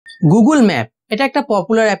Google map এটা একটা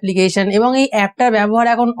popular application এবং এই অ্যাপটার ব্যবহার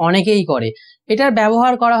এখন অনেকেই করে। এটার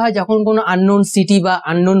ব্যবহার করা হয় যখন কোনো আননোন সিটি বা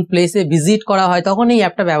আননোন প্লেসে ভিজিট করা হয়, তখন এই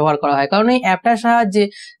অ্যাপটা ব্যবহার করা হয়। কারণ এই অ্যাপটার সাহায্যে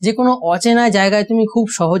যে কোনো অচেনা জায়গায় তুমি খুব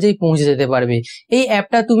সহজেই পৌঁছে যেতে পারবে। এই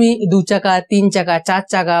অ্যাপটা তুমি 2 চাকা 3 চাকা 4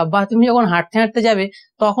 চাকা বা তুমি যখন হাঁটতে হাঁটতে যাবে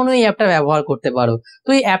তখনও এই অ্যাপটা ব্যবহার করতে পারো। তো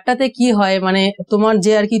এই অ্যাপটাতে কি হয়, মানে তোমার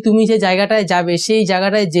যে আর কি তুমি যে জায়গাটায় যাবে সেই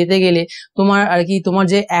জায়গাটায় যেতে গেলে তোমার আর কি তোমার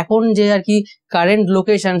যে এখন যে আর কি কারেন্ট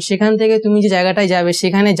লোকেশন, সেখান থেকে তুমি যে জায়গাটায় যাবে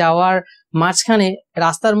সেখানে যাওয়ার মাঝখানে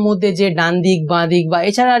রাস্তার মধ্যে যে ডান দিক বাঁ দিক বা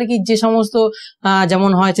এছাড়া আর কি যে সমস্ত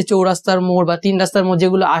যেমন হয়েছে চৌরাস্তার মোড় বা 3 রাস্তার মোড়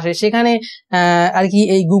যেগুলো আসে, সেখানে আর কি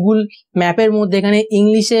এই গুগল ম্যাপের মধ্যে এখানে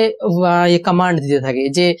ইংলিশে কমান্ড দিতে থাকে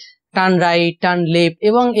যে টার্ন রাইট, টার্ন লেফট,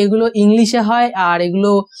 এবং এগুলো ইংলিশে হয় আর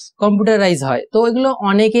এগুলো কম্পিউটারাইজ হয়। তো এগুলো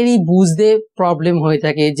অনেকেরই বুঝতে প্রবলেম হয়ে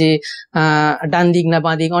থাকে যে ডান দিক না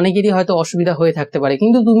বাঁ দিক, অনেকেরই হয়তো অসুবিধা হয়ে থাকতে পারে।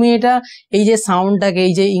 কিন্তু তুমি এটা এই যে সাউন্ডটাকে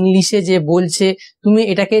এই যে ইংলিশে যে বলছে তুমি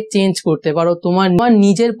এটাকে চেঞ্জ করতে পারো তোমার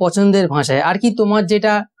নিজের পছন্দের ভাষায়, আর কি তোমার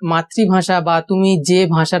যেটা মাতৃভাষা বা তুমি যে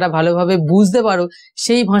ভাষাটা ভালোভাবে বুঝতে পারো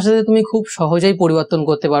সেই ভাষাতে তুমি খুব সহজেই পরিবর্তন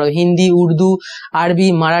করতে পারো। হিন্দি, উর্দু, আরবি,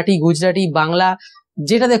 মারাঠি, গুজরাটি, বাংলা,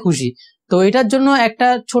 যেটাতে খুশি। তো এটার জন্য একটা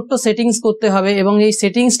ছোট্ট সেটিংস করতে হবে এবং এই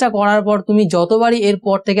সেটিংসটা করার পর তুমি যতবারই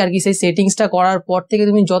এরপর থেকে আর কি সেই সেটিংসটা করার পর থেকে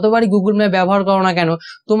তুমি যতবারই গুগল ম্যাপ ব্যবহার করো না কেন,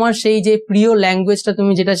 তোমার সেই যে প্রিয় ল্যাঙ্গুয়েজটা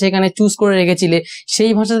তুমি যেটা সেখানে চুজ করে রেখেছিলে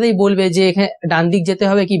সেই ভাষাতেই বলবে যে এখানে ডান দিক যেতে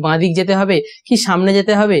হবে কি বাঁ দিক যেতে হবে কি সামনে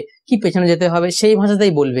যেতে হবে কি পেছনে যেতে হবে, সেই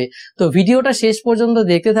ভাষাতেই বলবে। তো ভিডিওটা শেষ পর্যন্ত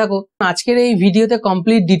দেখতে থাকো। আজকের এই ভিডিওতে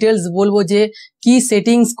কমপ্লিট ডিটেলস বলবো যে কি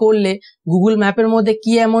সেটিংস করলে গুগল ম্যাপের মধ্যে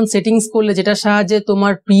কি এমন সেটিংস করলে যেটার সাহায্যে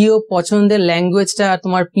তোমার প্রিয় পছন্দের ল্যাঙ্গুয়েজটা,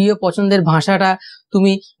 তোমার প্রিয় পছন্দের ভাষাটা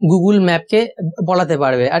তুমি গুগল ম্যাপকে বলাতে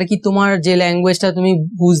পারবে। আর কি তোমার যে ল্যাঙ্গুয়েজটা তুমি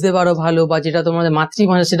বুঝতে পারো ভালো বা যেটা তোমাদের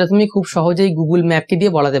মাতৃভাষা সেটা তুমি খুব সহজেই গুগল ম্যাপকে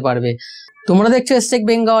দিয়ে বলাতে পারবে। তোমরা দেখছো STech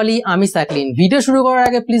বেঙ্গলি, আমি সাকলিন। ভিডিও শুরু করার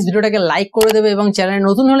আগে প্লিজ ভিডিওটাকে লাইক করে দেবে এবং চ্যানেলে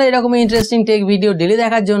নতুন হলে এরকম ইন্টারেস্টিং টেক ভিডিও ডেলি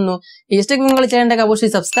দেখার জন্য STech বেঙ্গলি চ্যানেলটাকে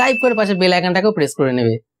অবশ্যই সাবস্ক্রাইব করে পাশে বেল আইকনটাকেও প্রেস করে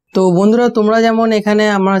নেবে। তো বন্ধুরা, তোমরা যেমন এখানে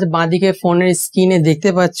আমরা বাঁদিকে ফোনের স্ক্রিনে দেখতে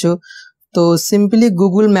পাচ্ছ, তো সিম্পলি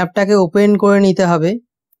গুগল ম্যাপটাকে ওপেন করে নিতে হবে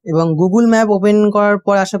এবং গুগল ম্যাপ ওপেন করার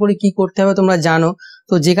পর আশা করি কি করতে হবে তোমরা জানো।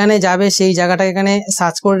 তো যেখানে যাবে সেই জায়গাটাকে এখানে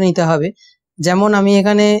সার্চ করে নিতে হবে। যেমন আমি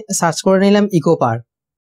এখানে সার্চ করে নিলাম ইকো পার্ক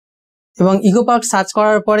এবং ইকো পার্ক সার্চ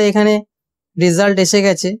করার পরে এখানে রেজাল্ট এসে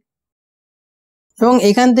গেছে এবং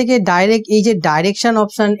এখান থেকে ডাইরেক্ট এই যে ডাইরেকশন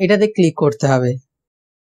অপশন এটাতে ক্লিক করতে হবে।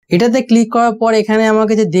 এটাতে ক্লিক করার পর এখানে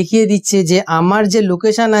আমাকে যে দেখিয়ে দিচ্ছে যে আমার যে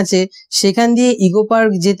লোকেশন আছে সেখান দিয়ে ইকো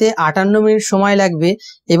পার্ক যেতে 58 মিনিট সময় লাগবে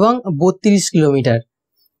এবং 32 কিলোমিটার।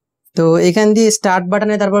 তো এখান দিয়ে স্টার্ট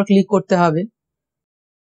বাটনে তারপর ক্লিক করতে হবে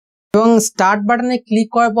এবং স্টার্ট বাটনে ক্লিক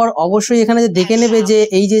করার পর অবশ্যই এখানে যে দেখে নেবে যে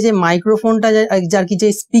এই যে মাইক্রোফোনটা যার কি যে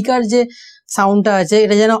স্পিকার যে সাউন্ডটা আছে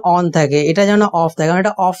এটা যেন অন থাকে, এটা যেন অফ থাকে। কারণ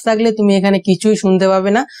এটা অফ থাকলে তুমি এখানে কিছুই শুনতে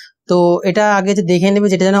পাবে না। তো এটা আগে যে দেখে নেবে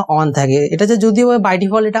যেটা যেন অন থাকে। এটা যে যদিও বাই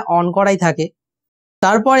ডিফল্ট এটা অন করাই থাকে।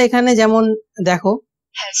 তারপর এখানে যেমন দেখো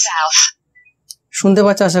শুনতে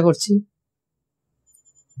পাচ্ছ আশা করছি,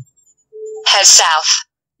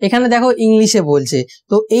 এখানে দেখো ইংলিশে বলছে।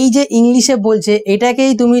 তো এই যে ইংলিশে বলছে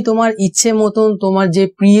এটাকেই তুমি তোমার ইচ্ছে মতন তোমার যে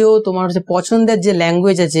প্রিয় তোমার যে পছন্দের যে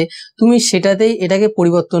ল্যাঙ্গুয়েজ আছে তুমি সেটাতেই এটাকে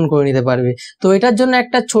পরিবর্তন করে নিতে পারবে। তো এটার জন্য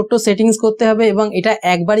একটা ছোট্ট সেটিংস করতে হবে এবং এটা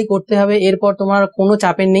একবারই করতে হবে, এরপর তোমার কোনো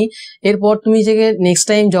চাপের নেই। এরপর তুমি যে নেক্সট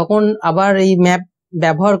টাইম যখন আবার এই ম্যাপ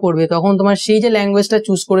ব্যবহার করবে তখন তোমার সেই যে ল্যাঙ্গুয়েজটা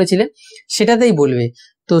চুজ করেছিলে সেটাতেই বলবে।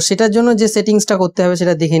 তো সেটার জন্য যে সেটিংসটা করতে হবে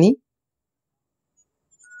সেটা দেখে নিই।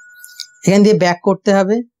 এখান দিয়ে ব্যাক করতে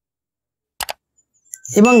হবে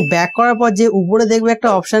এবং ব্যাক করার পর যে উপরে দেখবে একটা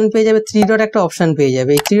অপশন পেয়ে যাবে, 3 ডট একটা অপশন পেয়ে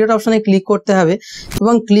যাবে। এই 3 ডট অপশনে ক্লিক করতে হবে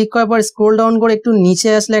এবং ক্লিক করার পর স্ক্রল ডাউন করে একটু নিচে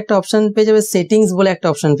আসলে একটা অপশন পেয়ে যাবে, সেটিংস বলে একটা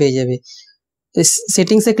অপশন পেয়ে যাবে।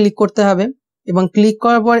 সেটিংসে ক্লিক করতে হবে এবং ক্লিক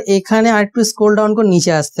করার পর এখানে আরেকটু স্ক্রল ডাউন করে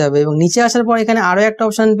নিচে আসতে হবে এবং নিচে আসার পর এখানে আরো একটা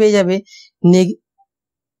অপশন পেয়ে যাবে।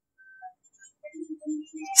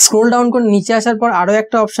 স্ক্রল ডাউন করে নিচে আসার পর আরো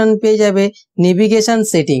একটা অপশন পেয়ে যাবে নেভিগেশন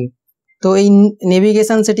সেটিং। তো এই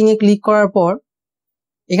নেভিগেশন সেটিং এ ক্লিক করার পর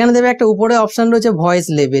এখানে দেবে একটা উপরে অপশন রয়েছে ভয়েস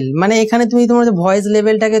লেভেল, মানে এখানে তুমি তোমার যে ভয়েস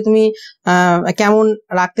লেভেলটাকে তুমি কেমন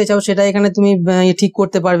রাখতে চাও সেটা এখানে তুমি ঠিক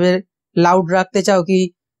করতে পারবে। লাউড রাখতে চাও কি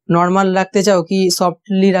নর্মাল রাখতে চাও কি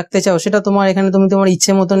সফটলি রাখতে চাও সেটা তোমার এখানে তুমি তোমার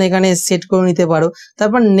ইচ্ছে মতন এখানে সেট করে নিতে পারো।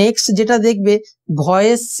 তারপর নেক্সট যেটা দেখবে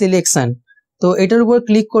ভয়েস সিলেকশন, তো এটার উপর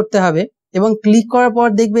ক্লিক করতে হবে এবং ক্লিক করার পর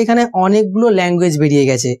দেখবে এখানে অনেকগুলো ল্যাঙ্গুয়েজ বেরিয়ে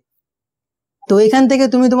গেছে। তো এখান থেকে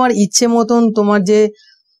তুমি তোমার ইচ্ছে মতন তোমার যে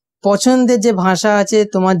পছন্দের যে ভাষা আছে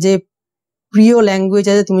তোমার যে প্রিয় ল্যাঙ্গুয়েজ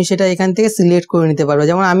আছে তুমি সেটা এখান থেকে সিলেক্ট করে নিতে পারবে।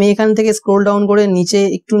 যেমন আমি এখান থেকে স্ক্রল ডাউন করে নিচে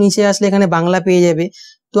একটু নিচে আসলে এখানে বাংলা পেয়ে যাবে,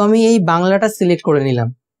 তো আমি এই বাংলাটা সিলেক্ট করে নিলাম।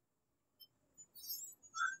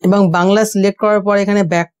 এবং বাংলা সিলেক্ট করার পর এখানে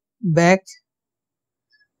ব্যাক,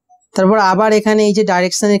 তারপর আবার এখানে এই যে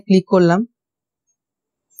ডাইরেকশনে ক্লিক করলাম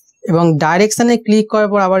এবং ডাইরেকশনে ক্লিক করার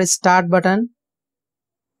পর আবার স্টার্ট বাটন,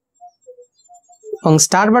 এবং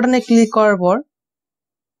স্টার্ট বাটনে ক্লিক করার পর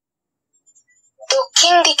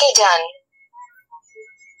দক্ষিণ দিকে যান।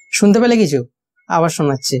 শুনতে পেলে কিছু? আবার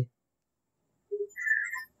শোনাচ্ছে,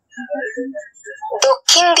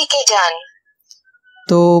 দক্ষিণ দিকে যান।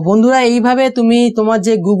 তো বন্ধুরা এইভাবে তুমি তোমার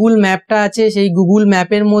যে গুগল ম্যাপটা আছে সেই গুগল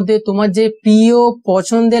ম্যাপের মধ্যে তোমার যে প্রিয়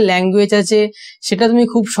পছন্দের ল্যাঙ্গুয়েজ আছে সেটা তুমি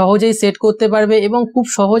খুব সহজেই সেট করতে পারবে এবং খুব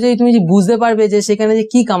সহজেই তুমি বুঝতে পারবে যে সেখানে যে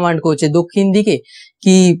কি কমান্ড করছে, দক্ষিণ দিকে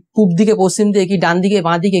কি পূব দিকে পশ্চিম দিকে কি ডান দিকে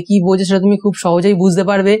বাঁ দিকে কি বলছে সেটা তুমি খুব সহজেই বুঝতে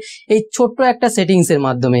পারবে এই ছোট্ট একটা সেটিংস এর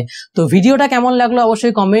মাধ্যমে। তো ভিডিওটা কেমন লাগলো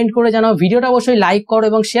অবশ্যই কমেন্ট করে জানাও, ভিডিওটা অবশ্যই লাইক করো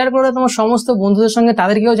এবং শেয়ার করে তোমার সমস্ত বন্ধুদের সঙ্গে,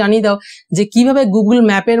 তাদেরকেও জানিয়ে দাও যে কিভাবে গুগল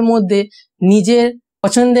ম্যাপের মধ্যে নিজের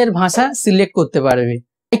পছন্দের ভাষা সিলেক্ট করতে পারবে।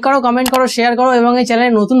 লাইক করো, কমেন্ট করো, শেয়ার করো এবং এই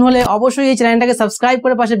চ্যানেলে নতুন হলে অবশ্যই এই চ্যানেলটাকে সাবস্ক্রাইব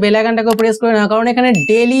করে পাশে বেল আইকনটাকে প্রেস করে নাও, কারণ এখানে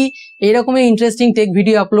ডেইলি এরকমই ইন্টারেস্টিং টেক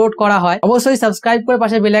ভিডিও আপলোড করা হয়। অবশ্যই সাবস্ক্রাইব করে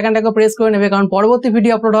পাশে বেল আইকনটাকে প্রেস করে নেবে, কারণ পরবর্তী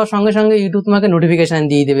ভিডিও আপলোড হওয়ার সঙ্গে সঙ্গে ইউটিউব তোমাকে নোটিফিকেশন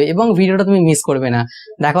দিয়ে দেবে এবং ভিডিওটা তুমি মিস করবে না।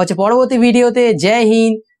 দেখা হচ্ছে পরবর্তী ভিডিওতে। জয়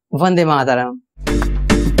হিন্দ, বন্দে মাতরম।